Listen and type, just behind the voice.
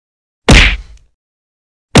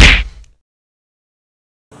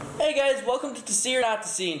Hey guys, welcome to See or Not to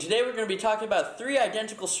See, and today we're going to be talking about Three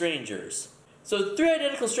Identical Strangers. So Three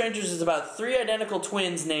Identical Strangers is about three identical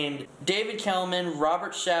twins named David Kellman,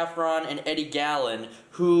 Robert Shafron, and Eddie Gallen,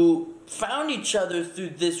 who found each other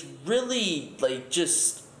through this really,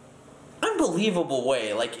 just unbelievable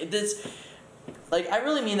way. I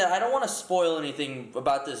really mean that. I don't want to spoil anything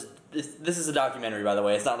about this. This is a documentary, by the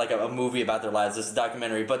way. It's not like a movie about their lives. This is a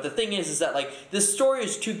documentary. But the thing is that, this story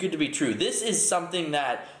is too good to be true. This is something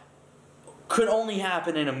that could only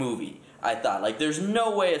happen in a movie, I thought. There's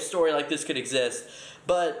no way a story like this could exist.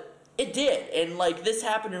 But it did. And, this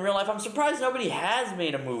happened in real life. I'm surprised nobody has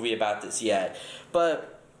made a movie about this yet.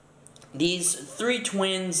 But these three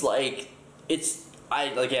twins, I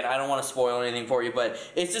don't want to spoil anything for you, but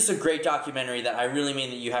it's just a great documentary that I really mean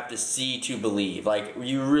that you have to see to believe.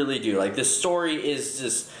 You really do. This story is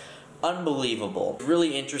just unbelievable.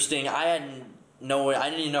 Really interesting. I didn't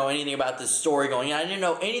know anything about this story going in. I didn't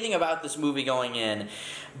know anything about this movie going in.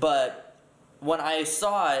 But when I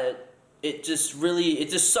saw it, it just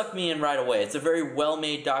sucked me in right away. It's a very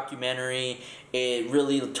well-made documentary. It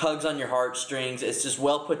really tugs on your heartstrings. It's just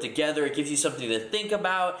well put together. It gives you something to think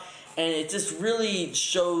about. And it just really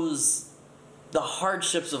shows the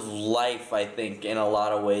hardships of life, I think, in a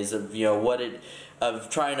lot of ways, of of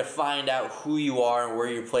trying to find out who you are and where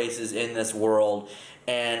your place is in this world.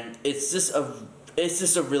 And it's just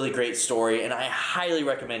a really great story, and I highly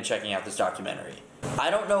recommend checking out this documentary.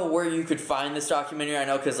 I don't know where you could find this documentary. I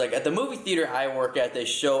know because at the movie theater I work at, they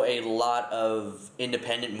show a lot of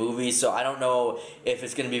independent movies, so I don't know if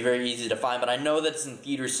it's going to be very easy to find, but I know that it's in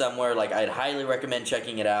theaters somewhere. I'd highly recommend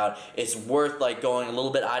checking it out. It's worth going a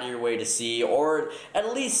little bit out of your way to see, or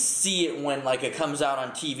at least see it when it comes out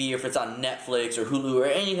on TV, or if it's on Netflix or Hulu or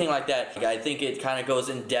anything like that. I think it kind of goes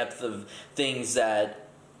in depth of things that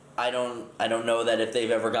I don't know that if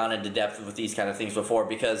they've ever gone into depth with these kind of things before,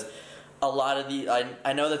 because a lot of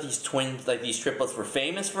I know that these twins, these triplets, were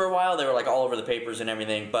famous for a while. They were all over the papers and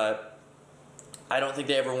everything, but I don't think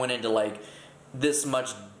they ever went into this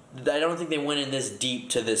much. I don't think they went in this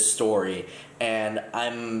deep to this story, and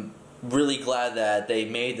I'm really glad that they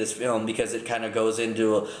made this film, because it kind of goes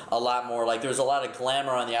into a lot more. There's a lot of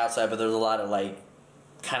glamour on the outside, but there's a lot of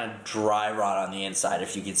kind of dry rot on the inside,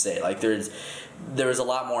 if you could say. There's a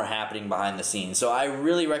lot more happening behind the scenes. So I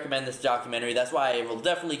really recommend this documentary. That's why I will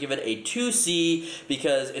definitely give it a 2C,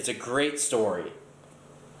 because it's a great story.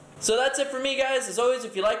 So that's it for me, guys. As always,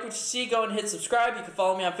 if you like what you see, go and hit subscribe. You can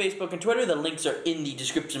follow me on Facebook and Twitter. The links are in the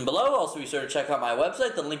description below. Also, be sure to check out my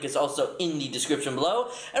website. The link is also in the description below.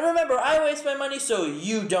 And remember, I waste my money so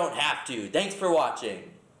you don't have to. Thanks for watching.